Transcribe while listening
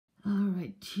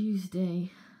right,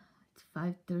 Tuesday, it's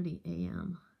 5:30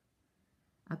 a.m.,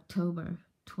 October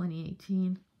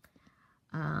 2018.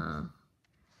 I've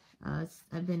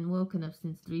been woken up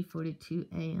since 3:42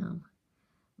 a.m.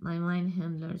 My mind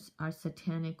handlers are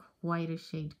satanic, whiter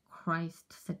shade Christ,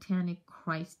 satanic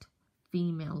Christ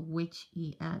female witch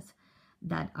ES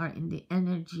that are in the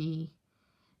energy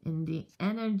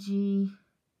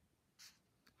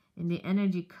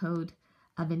code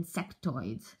of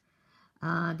insectoids.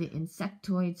 The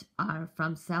insectoids are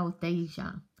from South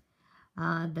Asia.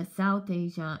 The South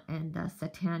Asia and the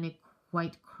satanic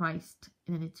white Christ,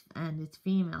 and it's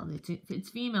female. Its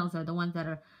females are the ones that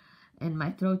are in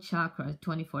my throat chakra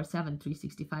 24/7,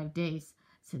 365 days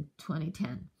since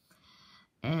 2010.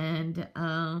 And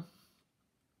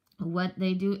what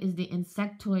they do is the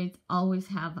insectoids always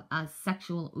have a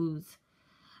sexual ooze.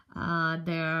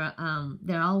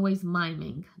 They're always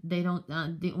miming. They don't.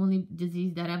 The only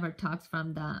disease that ever talks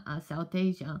from the South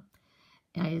Asia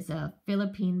is a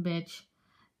Philippine bitch,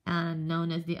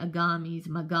 known as the agamis,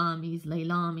 magamis,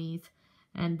 leilamis,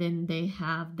 and then they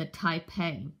have the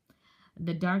Taipei,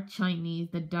 the dark Chinese.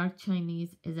 The dark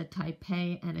Chinese is a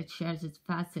Taipei, and it shares its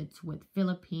facets with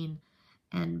Philippine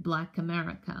and Black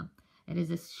America. It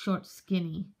is a short,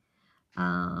 skinny,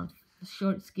 5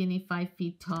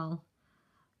 feet tall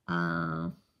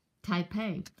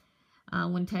Taipei.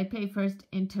 When Taipei first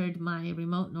entered my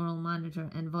remote neural monitor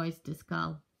and voice to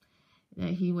skull,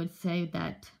 he would say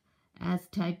that as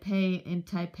in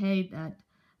Taipei, that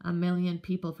 1 million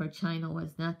people for China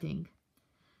was nothing.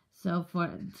 So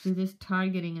through this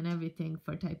targeting and everything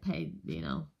for Taipei,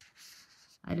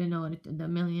 I don't know what the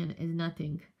million is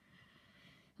nothing.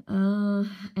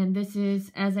 And this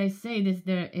is, as I say this,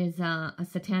 there is a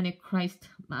satanic Christ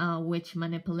witch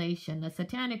manipulation. The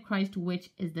satanic Christ witch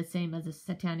is the same as a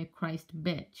satanic Christ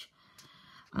bitch.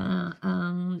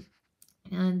 And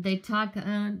they talk,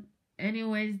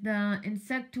 anyways, the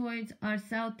insectoids are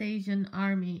South Asian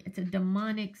army. It's a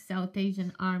demonic South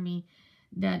Asian army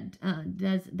that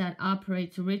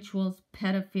operates rituals,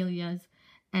 pedophilias,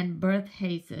 and birth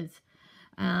hazes.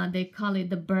 They call it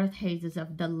the birth hazes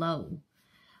of the low.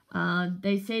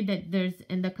 They say that there's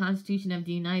in the Constitution of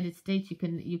the United States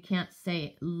you can't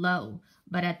say low,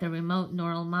 but at the remote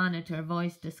neural monitor,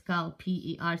 voice to skull,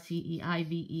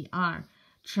 PERCEIVER,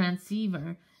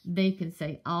 transceiver, they can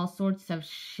say all sorts of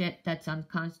shit that's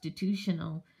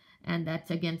unconstitutional and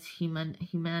that's against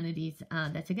humanities,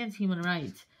 that's against human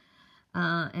rights,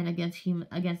 and against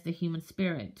the human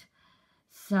spirit.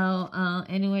 So,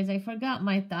 anyways, I forgot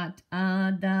my thought.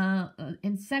 The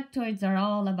insectoids are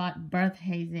all about birth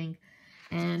hazing.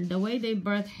 And the way they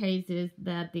birth haze is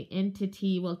that the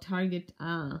entity will target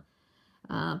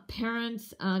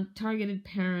parents, targeted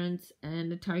parents, and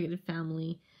the targeted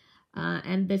family.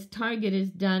 And this target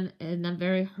is done in a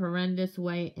very horrendous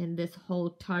way in this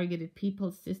whole targeted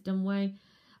people system way,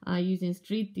 using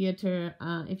street theater.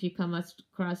 If you come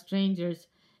across strangers,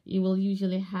 you will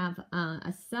usually have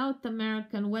a South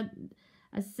American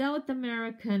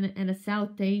and a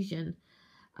South Asian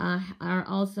are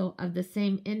also of the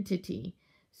same entity.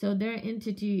 So their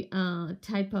entity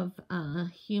type of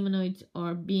humanoids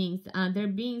or beings, their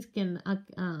beings can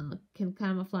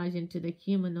camouflage into the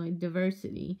humanoid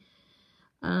diversity.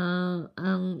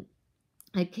 I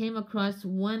came across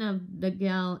one of the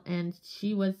gal, and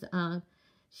she was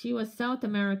South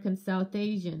American, South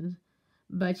Asian,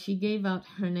 but she gave out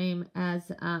her name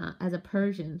as a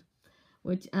Persian,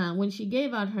 which when she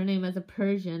gave out her name as a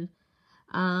Persian,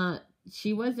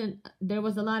 she wasn't. There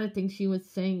was a lot of things she was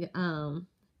saying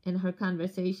in her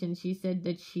conversation. She said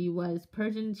that she was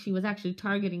Persian. She was actually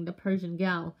targeting the Persian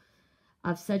gal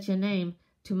of such a name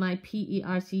to my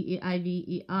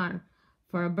PERCEIVER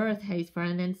for a birth haze, for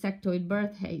an insectoid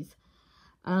birth haze.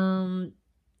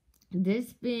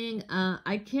 This being,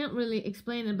 I can't really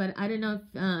explain it, but I don't know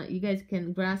if you guys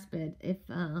can grasp it, if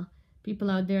people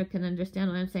out there can understand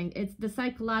what I'm saying. It's the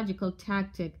psychological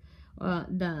tactic,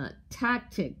 the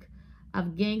tactic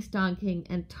of gang stalking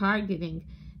and targeting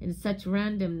in such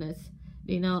randomness.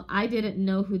 I didn't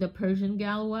know who the Persian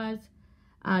gal was.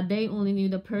 They only knew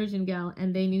the Persian gal,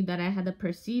 and they knew that I had a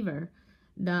perceiver.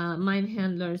 The mind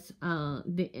handlers,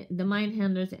 the mind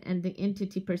handlers and the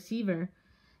entity perceiver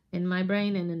in my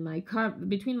brain and in my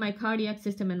between my cardiac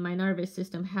system and my nervous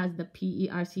system has the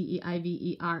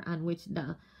PERCEIVER, on which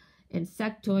the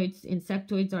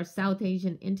insectoids are South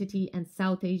Asian entity and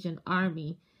South Asian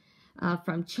army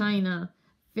from China,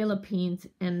 Philippines,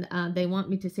 and they want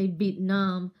me to say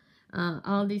Vietnam.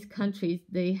 All these countries,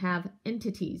 they have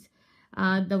entities.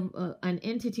 An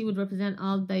entity would represent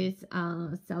all these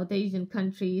South Asian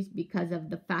countries because of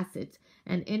the facets.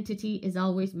 An entity is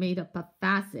always made up of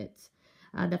facets.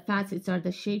 The facets are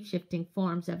the shape-shifting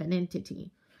forms of an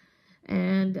entity.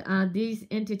 And these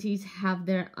entities have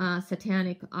their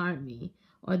satanic army,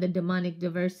 or the demonic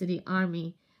diversity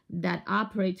army, that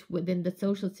operates within the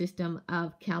social system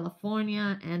of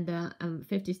California and the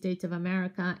 50 states of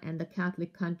America and the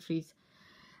Catholic countries,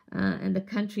 and the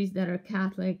countries that are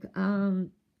Catholic.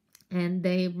 And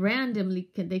they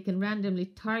can randomly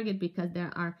target, because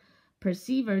there are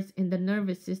perceivers in the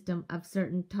nervous system of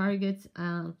certain targets.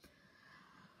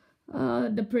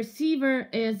 The perceiver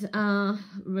is a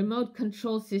remote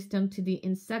control system to the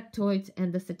insectoids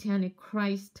and the satanic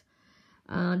Christ.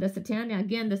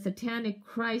 The satanic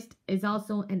Christ is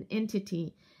also an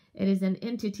entity. It is an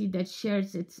entity that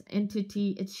shares its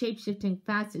shape-shifting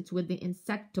facets with the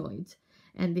insectoids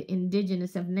and the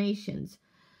indigenous of nations.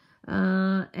 These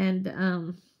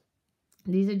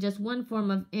are just one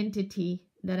form of entity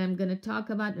that I'm going to talk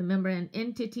about. Remember, an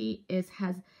entity is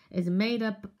made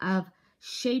up of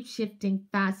shape-shifting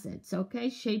facets. Okay,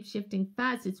 shape-shifting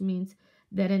facets means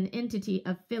that an entity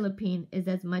of Philippine is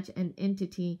as much an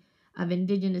entity of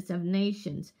indigenous of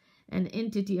nations. An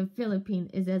entity of Philippine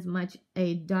is as much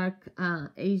a dark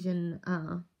Asian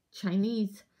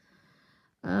Chinese.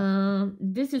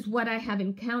 This is what I have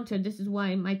encountered. This is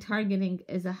why my targeting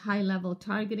is a high-level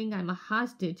targeting. I'm a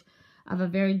hostage of a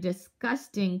very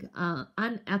disgusting,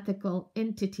 unethical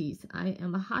entities. I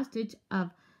am a hostage of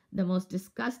the most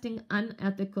disgusting,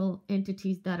 unethical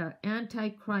entities that are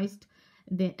antichrist,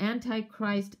 the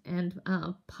antichrist and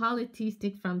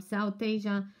polytheistic from South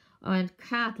Asia, and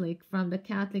Catholic from the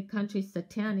Catholic countries,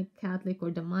 satanic Catholic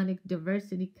or demonic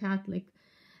diversity Catholic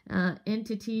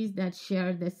entities that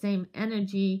share the same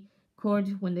energy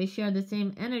cord. When they share the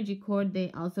same energy cord,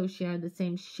 they also share the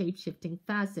same shape-shifting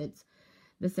facets.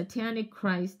 The satanic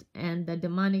Christ and the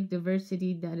demonic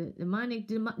diversity, demonic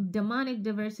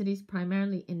diversity is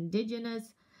primarily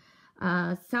indigenous,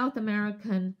 South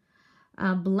American,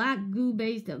 black goo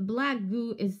based. Black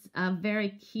goo is a very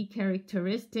key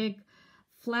characteristic.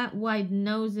 Flat wide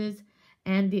noses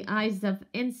and the eyes of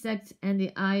insects and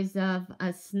the eyes of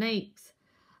snakes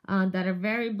that are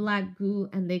very black goo,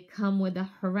 and they come with a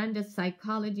horrendous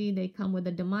psychology. They come with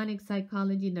a demonic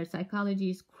psychology. Their psychology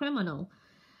is criminal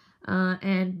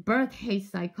and birth hate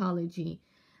psychology,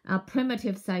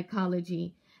 primitive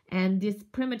psychology. And this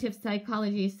primitive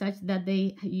psychology is such that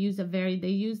they use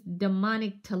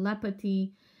demonic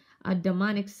telepathy, a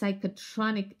demonic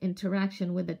psychotronic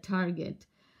interaction with the target.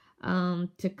 To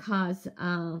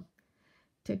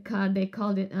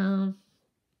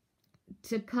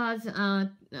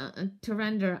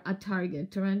render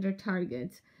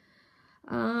targets.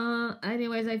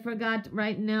 Anyways, I forgot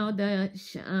right now. The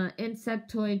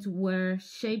insectoids were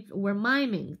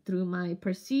miming through my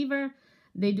perceiver.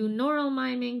 They do neural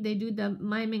miming. They do the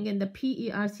miming in the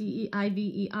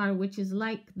PERCEIVER, which is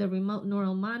like the remote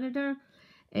neural monitor,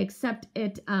 except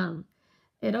it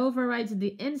overrides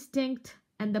the instinct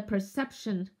and the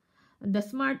perception, the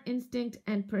smart instinct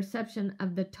and perception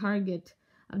of the target,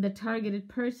 of the targeted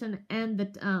person, and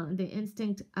the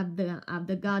instinct of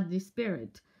the godly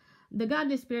spirit. The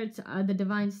godly spirits are the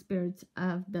divine spirits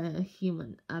of the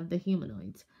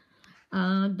humanoids.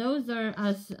 Those are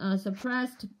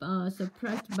suppressed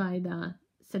by the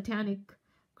satanic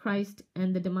Christ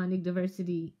and the demonic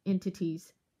diversity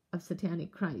entities of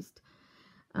satanic Christ.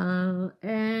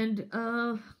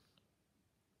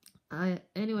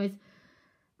 Anyways,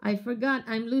 I forgot.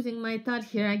 I'm losing my thought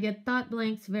here. I get thought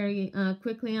blanks very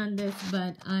quickly on this,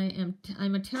 but I'm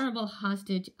a terrible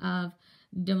hostage of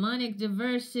demonic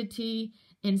diversity,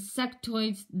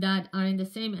 insectoids that are in the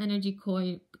same energy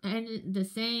cord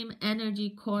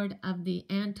of the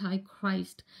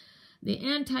Antichrist. The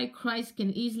Antichrist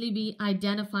can easily be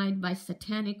identified by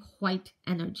satanic white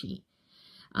energy.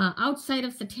 Outside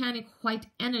of satanic white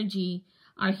energy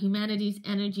are humanity's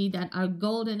energy that are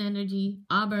golden energy,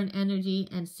 auburn energy,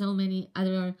 and so many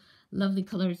other lovely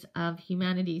colors of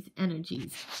humanity's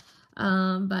energies.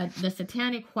 But the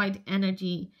satanic white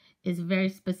energy is very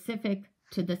specific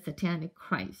to the satanic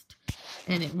Christ,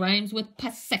 and it rhymes with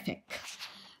Pacific.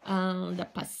 The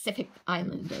Pacific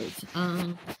Islanders.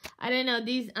 I don't know.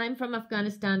 I'm from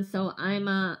Afghanistan, so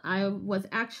I was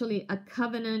actually a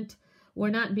covenant. We're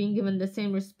not being given the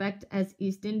same respect as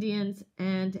East Indians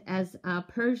and as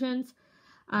Persians.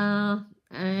 They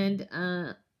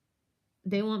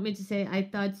want me to say I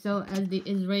thought so as the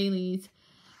Israelis.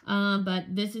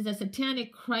 But this is a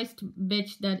satanic Christ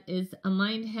bitch that is a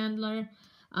mind handler,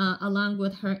 along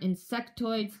with her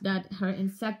insectoids, that her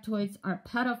insectoids are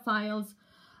pedophiles,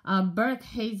 birth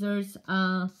hazers,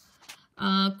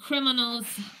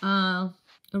 criminals,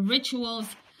 rituals,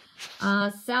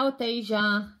 South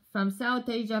Asia, from South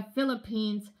Asia,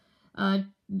 Philippines,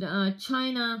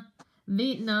 China,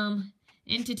 Vietnam,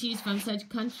 entities from such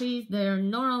countries. They're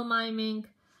neural miming,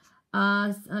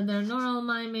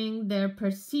 their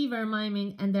perceiver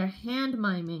miming, and their hand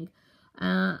miming.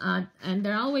 And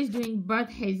they're always doing birth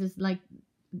hazes, like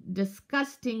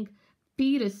disgusting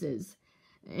fetuses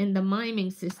in the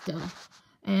miming system.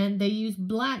 And they use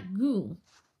black goo.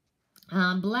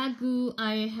 Black goo,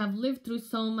 I have lived through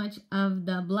so much of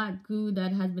the black goo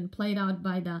that has been played out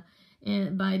by the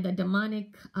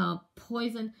demonic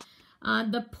poison.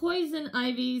 The poison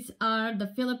ivies are the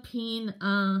Philippine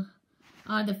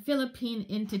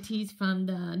entities from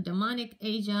the demonic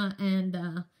Asia and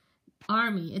the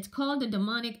army. It's called the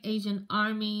demonic Asian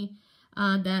army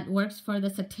that works for the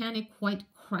satanic white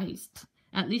Christ.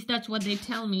 At least that's what they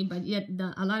tell me, but yet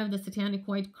a lot of the satanic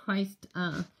white Christ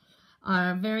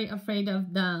are very afraid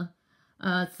of the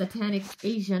satanic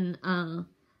Asian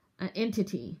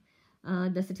entity.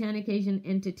 The satanic Asian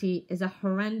entity is a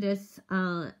horrendous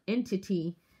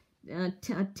entity,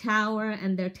 tower,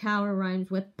 and their tower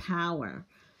rhymes with power.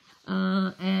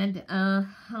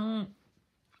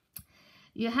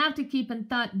 You have to keep in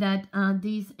thought that at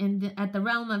the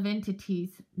realm of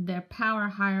entities, their power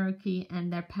hierarchy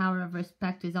and their power of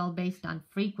respect is all based on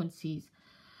frequencies.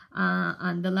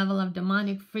 On the level of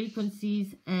demonic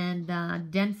frequencies and the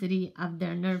density of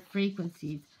their nerve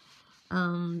frequencies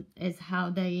is how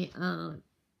they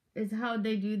identify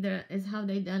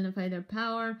their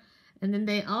power. And then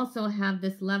they also have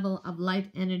this level of light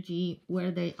energy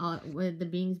where the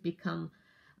beings become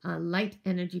light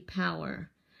energy power,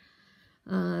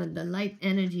 the light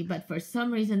energy. But for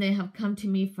some reason they have come to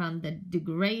me from the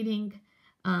degrading,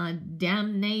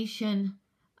 damnation,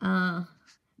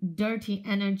 dirty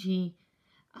energy,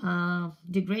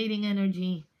 degrading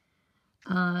energy.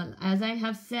 As I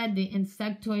have said, the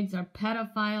insectoids are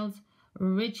pedophiles,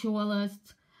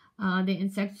 ritualists. The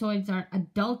insectoids are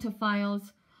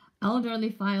adultophiles, elderly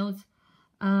philes.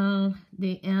 The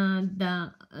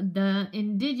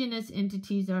indigenous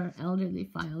entities are elderly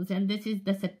philes. And this is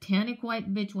the satanic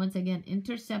white bitch once again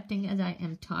intercepting as I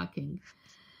am talking.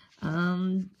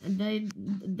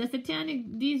 The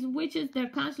satanic, these witches, they're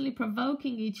constantly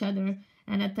provoking each other,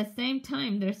 and at the same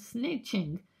time they're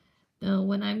snitching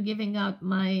when I'm giving out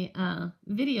my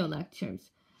video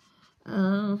lectures.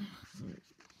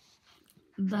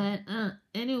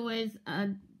 Anyways,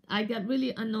 I got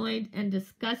really annoyed and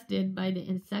disgusted by the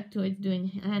insectoids doing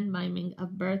hand miming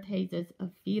of birth hazes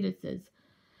of fetuses.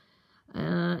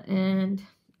 And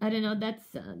I don't know,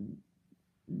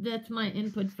 that's my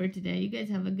input for today. You guys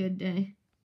have a good day.